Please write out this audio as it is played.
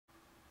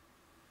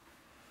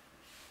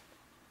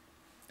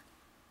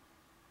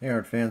Hey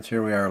art fans,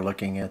 here we are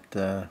looking at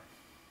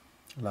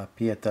La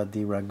Pieta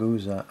di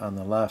Ragusa on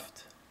the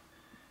left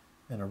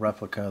and a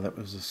replica that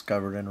was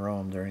discovered in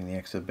Rome during the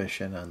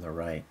exhibition on the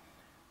right.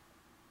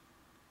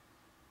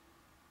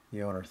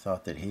 The owner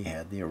thought that he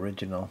had the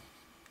original,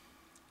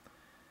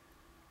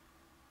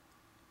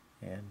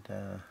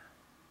 and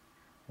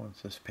once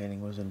this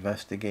painting was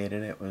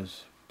investigated, it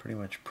was pretty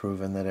much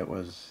proven that it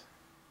was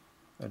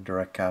a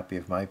direct copy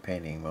of my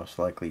painting, most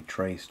likely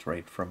traced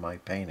right from my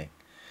painting.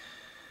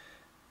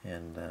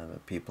 And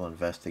the people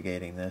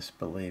investigating this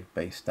believe,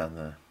 based on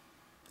the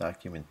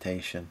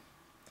documentation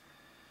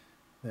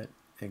that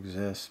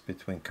exists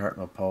between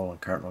Cardinal Pole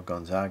and Cardinal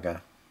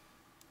Gonzaga,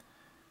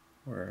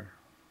 where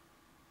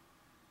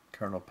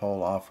Cardinal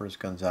Pole offers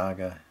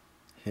Gonzaga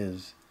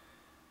his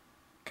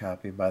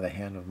copy by the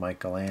hand of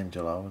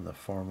Michelangelo in the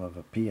form of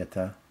a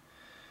Pieta.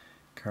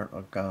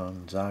 Cardinal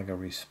Gonzaga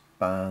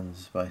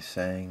responds by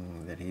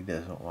saying that he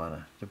doesn't want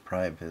to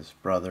deprive his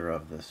brother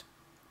of this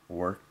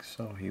work,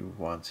 so he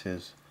wants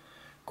his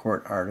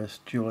court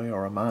artist Giulio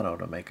Romano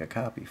to make a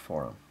copy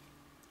for him.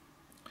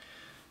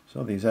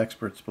 So these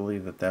experts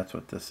believe that that's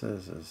what this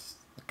is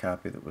the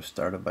copy that was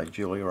started by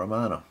Giulio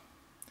Romano.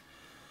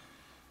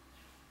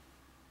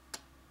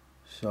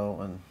 So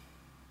an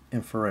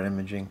infrared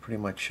imaging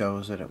pretty much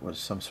shows that it was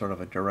some sort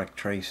of a direct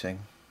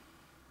tracing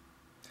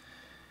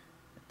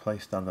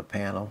placed on the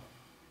panel.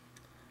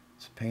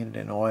 It's painted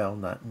in oil,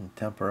 not in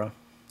tempera,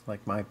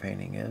 like my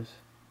painting is.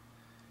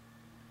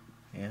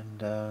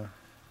 And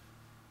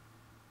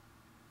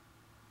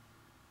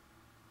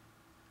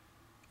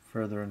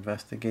further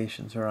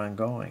investigations are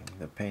ongoing.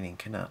 The painting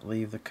cannot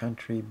leave the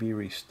country, be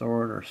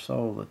restored or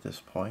sold at this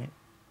point,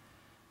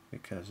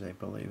 because they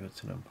believe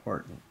it's an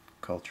important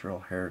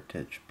cultural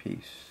heritage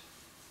piece.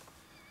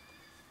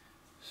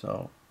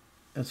 So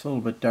it's a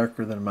little bit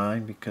darker than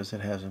mine because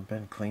it hasn't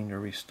been cleaned or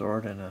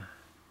restored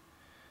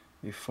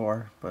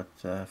before, but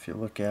if you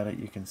look at it,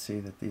 you can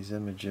see that these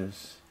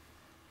images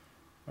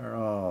are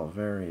all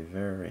very,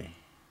 very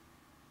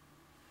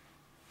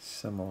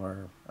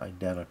similar,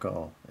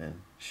 identical in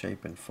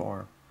shape and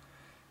form.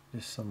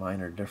 Just some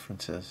minor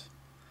differences.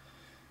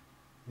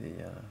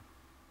 The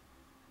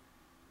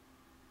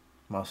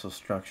muscle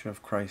structure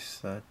of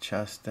Christ's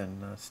chest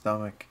and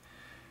stomach,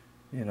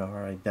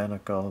 are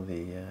identical.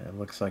 It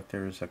looks like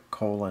there's a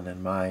colon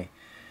in my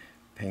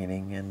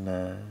painting, and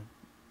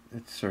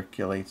it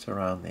circulates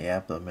around the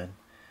abdomen.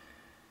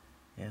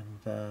 And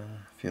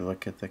if you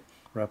look at the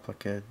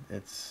replica,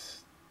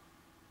 it's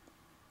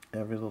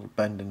every little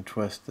bend and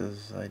twist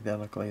is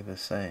identically the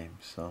same.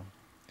 So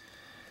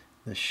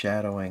the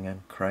shadowing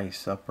on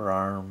Christ's upper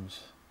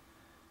arms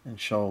and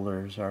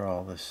shoulders are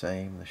all the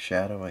same. The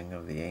shadowing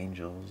of the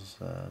angels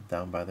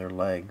down by their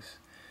legs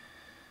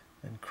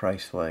and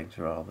Christ's legs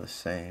are all the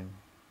same.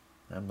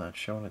 I'm not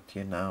showing it to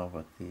you now,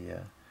 but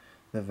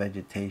the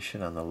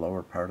vegetation on the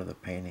lower part of the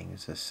painting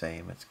is the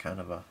same. It's kind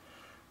of a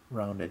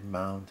rounded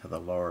mound to the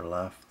lower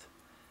left,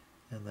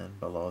 and then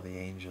below the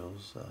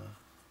angels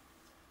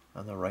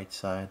on the right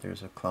side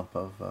there's a clump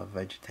of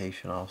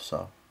vegetation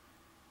also.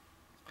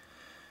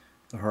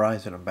 The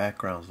horizon and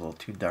background is a little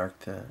too dark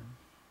to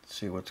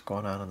see what's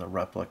going on in the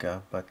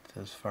replica, but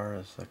as far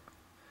as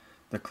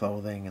the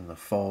clothing and the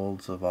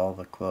folds of all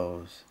the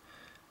clothes,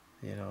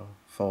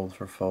 fold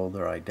for fold,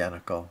 they're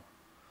identical.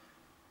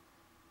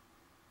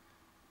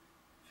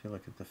 If you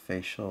look at the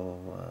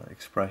facial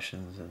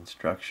expressions and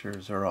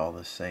structures, they're all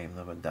the same.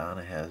 The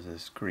Madonna has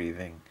this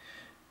grieving,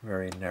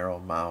 very narrow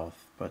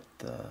mouth, but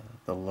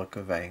the look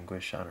of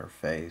anguish on her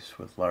face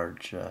with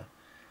large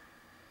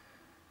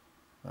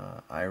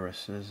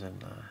irises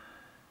and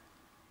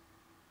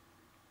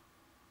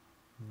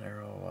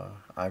narrow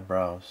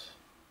eyebrows.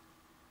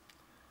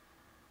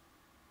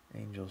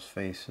 Angels'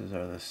 faces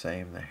are the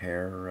same. The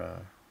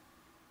hair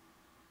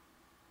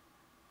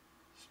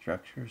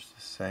structure is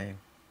the same.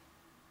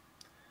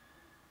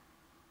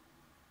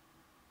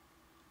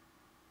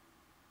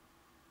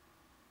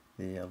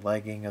 The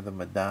legging of the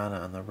Madonna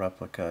on the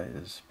replica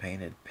is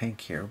painted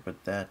pink here,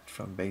 but that,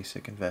 from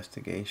basic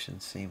investigation,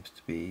 seems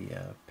to be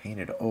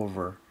painted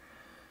over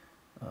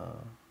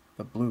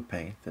the blue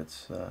paint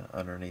that's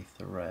underneath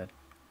the red.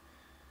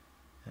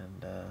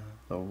 And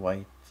the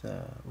white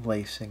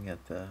lacing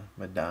at the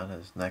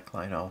Madonna's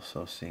neckline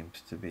also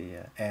seems to be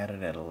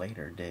added at a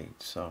later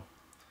date. So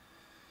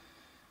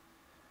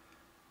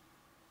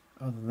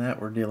other than that,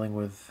 we're dealing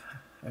with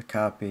a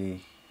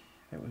copy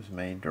that was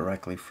made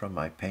directly from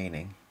my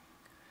painting,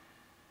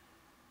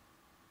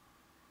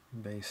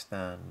 based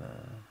on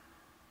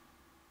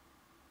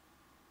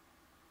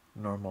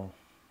normal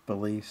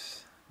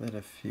beliefs that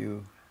if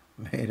you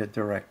made a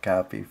direct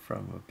copy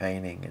from a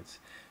painting, it's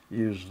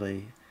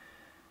usually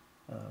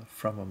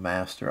from a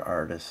master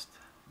artist,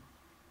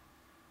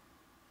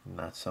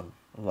 not some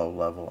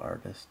low-level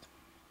artist.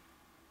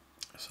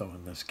 So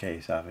in this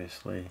case,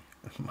 obviously,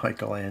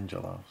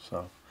 Michelangelo.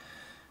 So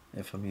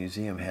if a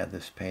museum had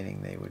this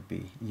painting, they would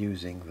be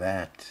using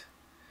that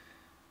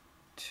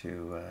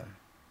to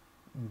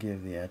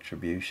give the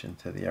attribution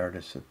to the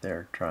artist that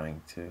they're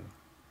trying to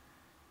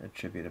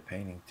attribute a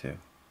painting to.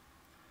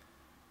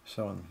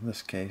 So in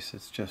this case,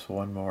 it's just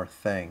one more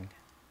thing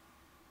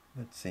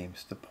that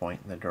seems to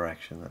point in the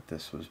direction that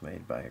this was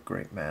made by a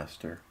great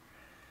master,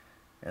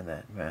 and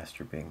that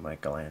master being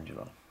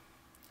Michelangelo.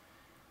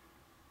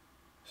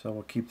 So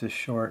we'll keep this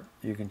short.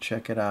 You can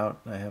check it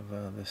out. I have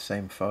the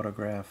same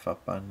photograph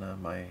up on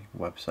my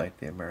website,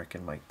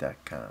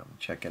 theamericanmike.com.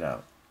 Check it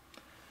out.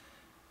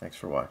 Thanks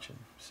for watching.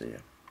 See ya.